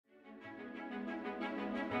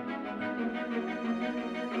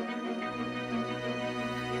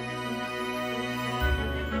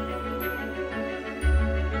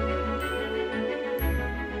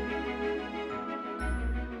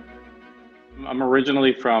I'm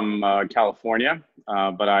originally from California,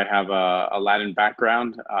 but I have a Latin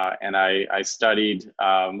background, and I studied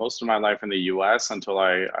most of my life in the U.S. until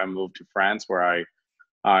I moved to France, where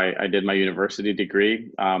I did my university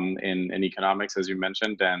degree in economics, as you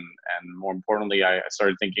mentioned, and more importantly, I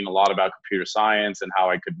started thinking a lot about computer science and how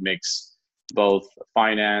I could mix both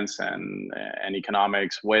finance and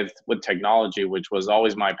economics with technology, which was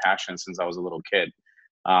always my passion since I was a little kid.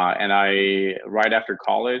 And right after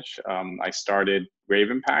college, I started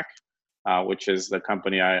RavenPack, which is the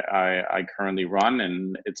company I currently run,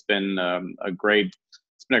 and it's been a great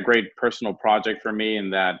personal project for me in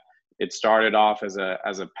that it started off as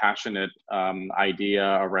a passionate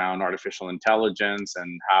idea around artificial intelligence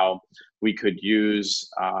and how we could use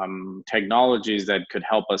technologies that could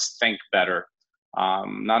help us think better,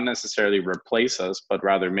 not necessarily replace us, but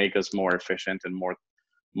rather make us more efficient and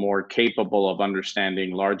more capable of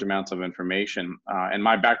understanding large amounts of information. And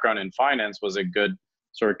my background in finance was a good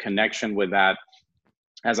sort of connection with that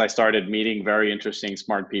as I started meeting very interesting,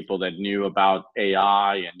 smart people that knew about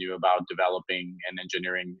AI and knew about developing and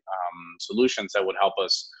engineering solutions that would help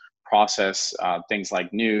us process things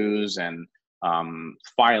like news and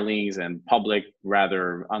filings and public,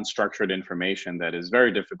 rather unstructured information that is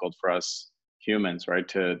very difficult for us humans, right,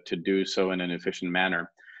 to do so in an efficient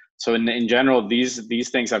manner. So in general, these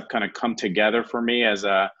things have kind of come together for me as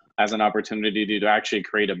an opportunity to actually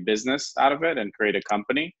create a business out of it and create a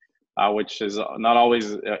company, which is not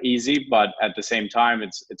always easy, but at the same time,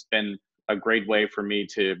 it's been a great way for me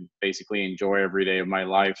to basically enjoy every day of my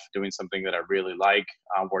life doing something that I really like,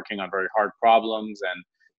 working on very hard problems and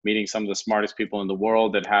meeting some of the smartest people in the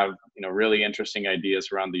world that have really interesting ideas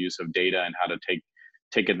around the use of data and how to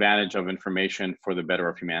take advantage of information for the better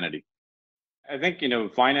of humanity. I think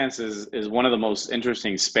finance is one of the most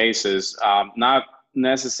interesting spaces, not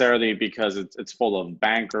necessarily because it's full of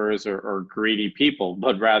bankers or greedy people,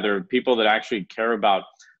 but rather people that actually care about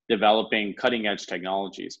developing cutting edge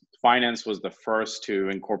technologies. Finance was the first to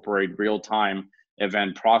incorporate real-time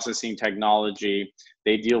event processing technology.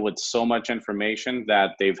 They deal with so much information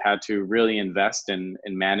that they've had to really invest in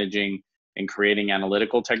managing and creating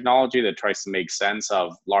analytical technology that tries to make sense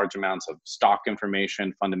of large amounts of stock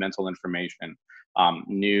information, fundamental information,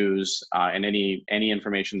 news, and any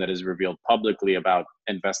information that is revealed publicly about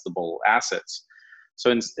investable assets.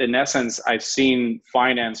 So in essence, I've seen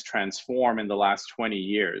finance transform in the last 20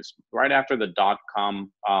 years. Right after the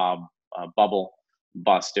dot-com bubble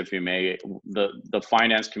bust, if you may, the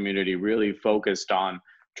finance community really focused on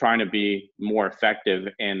trying to be more effective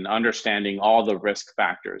in understanding all the risk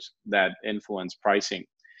factors that influence pricing.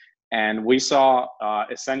 And we saw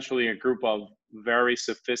essentially a group of very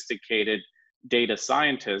sophisticated data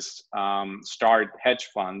scientists start hedge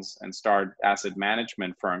funds and start asset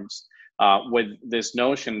management firms with this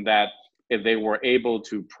notion that if they were able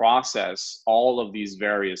to process all of these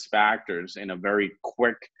various factors in a very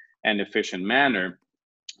quick and efficient manner,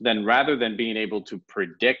 then rather than being able to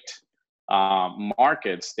predict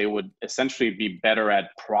markets, they would essentially be better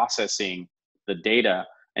at processing the data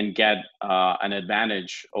and get an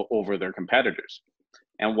advantage over their competitors.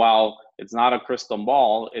 And while it's not a crystal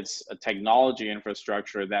ball, it's a technology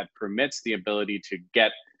infrastructure that permits the ability to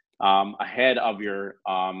get ahead of your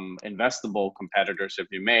investable competitors, if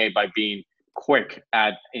you may, by being quick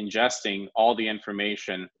at ingesting all the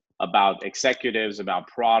information about executives, about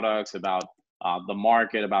products, about the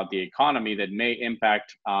market, about the economy that may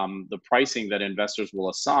impact the pricing that investors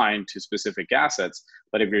will assign to specific assets.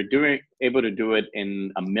 But if you're able to do it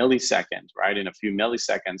in a millisecond, right, in a few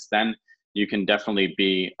milliseconds, then you can definitely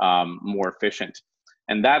be more efficient.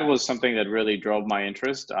 And that was something that really drove my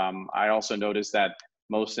interest. I also noticed that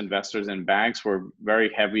most investors and banks were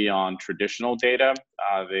very heavy on traditional data.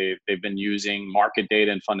 They've been using market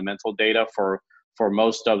data and fundamental data for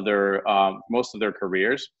most of their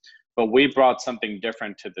careers. But we brought something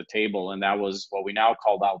different to the table, and that was what we now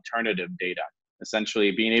call alternative data.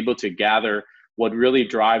 Essentially, being able to gather what really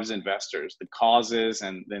drives investors, the causes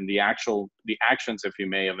and then the actions, if you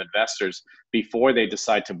may, of investors before they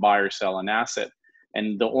decide to buy or sell an asset.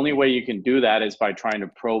 And the only way you can do that is by trying to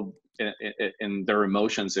probe in their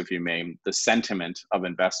emotions, if you may, the sentiment of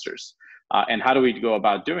investors. And how do we go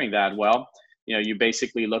about doing that? Well, you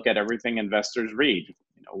basically look at everything investors read.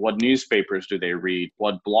 What newspapers do they read?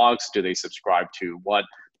 What blogs do they subscribe to? What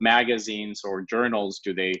magazines or journals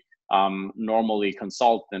do they normally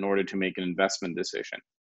consult in order to make an investment decision?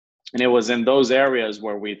 And it was in those areas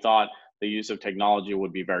where we thought the use of technology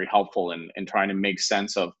would be very helpful in trying to make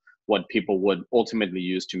sense of what people would ultimately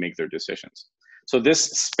use to make their decisions. So this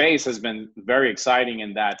space has been very exciting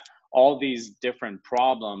in that all these different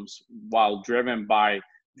problems, while driven by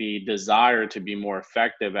the desire to be more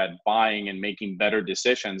effective at buying and making better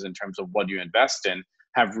decisions in terms of what you invest in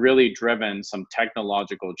have really driven some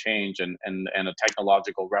technological change and a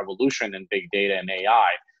technological revolution in big data and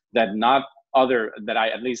AI that not other that I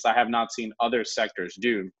at least I have not seen other sectors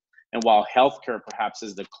do. And while healthcare perhaps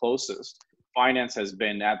is the closest, finance has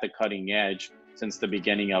been at the cutting edge since the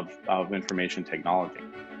beginning of information technology.